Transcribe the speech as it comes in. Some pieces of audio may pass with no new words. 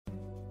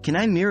Can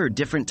I mirror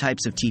different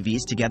types of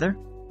TVs together?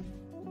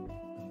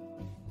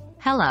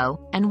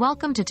 Hello, and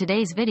welcome to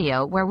today's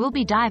video where we'll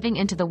be diving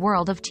into the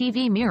world of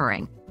TV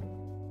mirroring.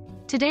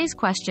 Today's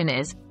question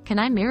is, can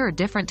I mirror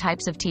different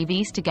types of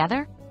TVs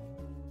together?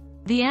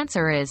 The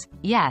answer is,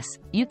 yes,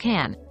 you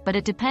can, but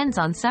it depends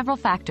on several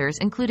factors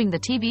including the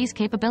TV's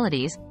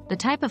capabilities, the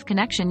type of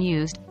connection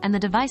used, and the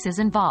devices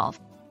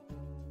involved.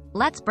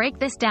 Let's break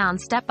this down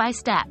step by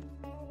step.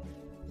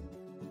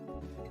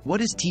 What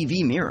is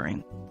TV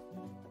mirroring?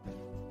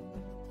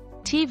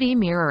 TV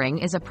mirroring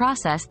is a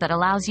process that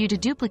allows you to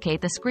duplicate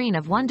the screen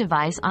of one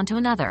device onto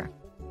another.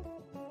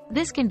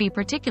 This can be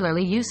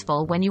particularly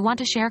useful when you want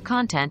to share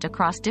content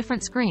across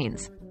different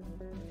screens.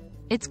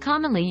 It's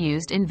commonly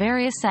used in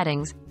various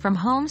settings, from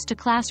homes to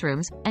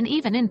classrooms, and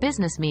even in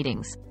business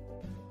meetings.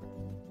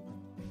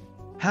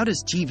 How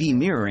does TV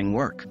mirroring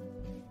work?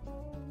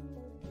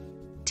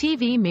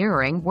 TV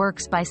mirroring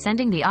works by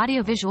sending the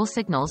audiovisual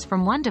signals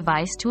from one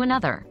device to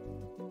another.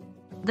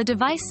 The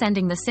device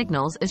sending the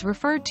signals is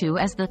referred to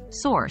as the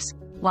source,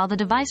 while the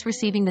device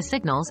receiving the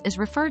signals is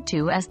referred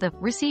to as the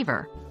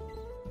receiver.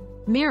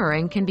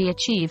 Mirroring can be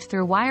achieved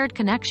through wired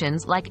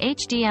connections like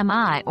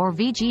HDMI or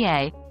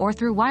VGA, or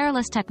through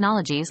wireless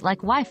technologies like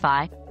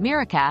Wi-Fi,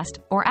 Miracast,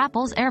 or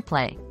Apple's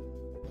AirPlay.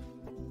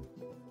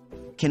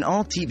 Can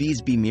all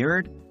TVs be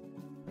mirrored?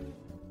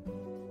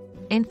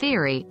 In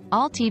theory,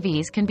 all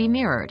TVs can be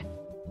mirrored.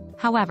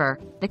 However,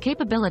 the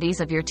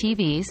capabilities of your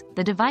TVs,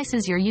 the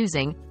devices you're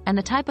using, and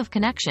the type of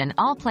connection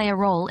all play a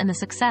role in the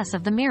success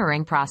of the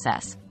mirroring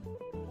process.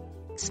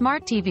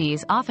 Smart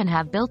TVs often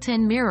have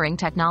built-in mirroring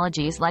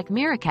technologies like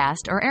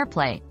Miracast or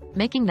AirPlay,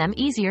 making them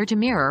easier to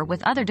mirror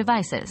with other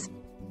devices.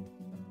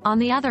 On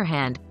the other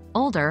hand,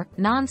 older,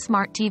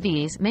 non-smart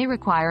TVs may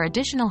require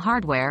additional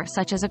hardware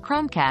such as a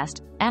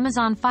Chromecast,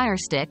 Amazon Fire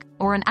Stick,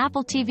 or an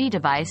Apple TV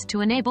device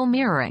to enable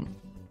mirroring.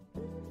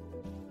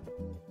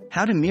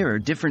 How to mirror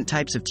different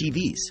types of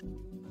TVs?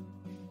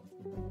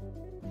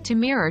 To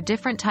mirror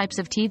different types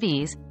of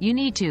TVs, you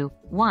need to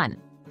 1.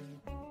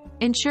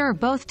 Ensure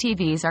both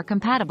TVs are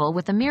compatible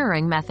with the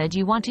mirroring method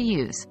you want to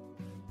use.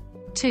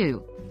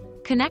 2.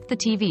 Connect the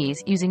TVs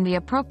using the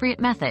appropriate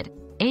method,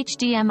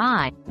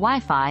 HDMI,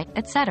 Wi-Fi,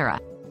 etc.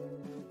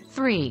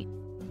 3.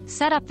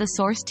 Set up the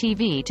source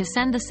TV to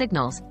send the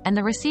signals, and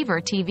the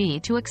receiver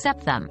TV to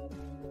accept them.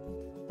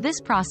 This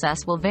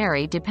process will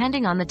vary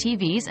depending on the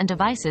TVs and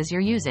devices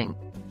you're using.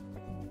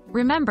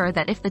 Remember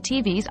that if the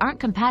TVs aren't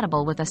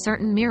compatible with a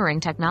certain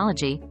mirroring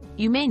technology,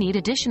 you may need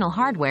additional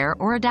hardware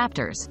or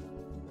adapters.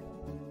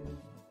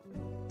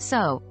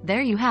 So,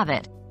 there you have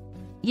it.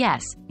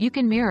 Yes, you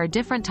can mirror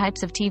different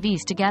types of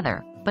TVs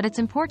together, but it's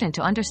important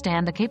to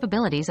understand the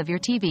capabilities of your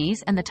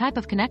TVs and the type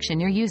of connection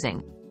you're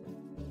using.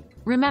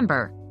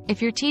 Remember,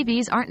 if your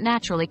TVs aren't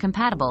naturally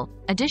compatible,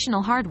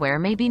 additional hardware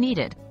may be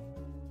needed.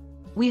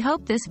 We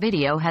hope this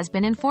video has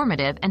been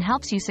informative and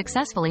helps you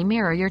successfully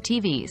mirror your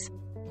TVs.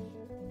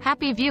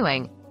 Happy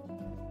viewing!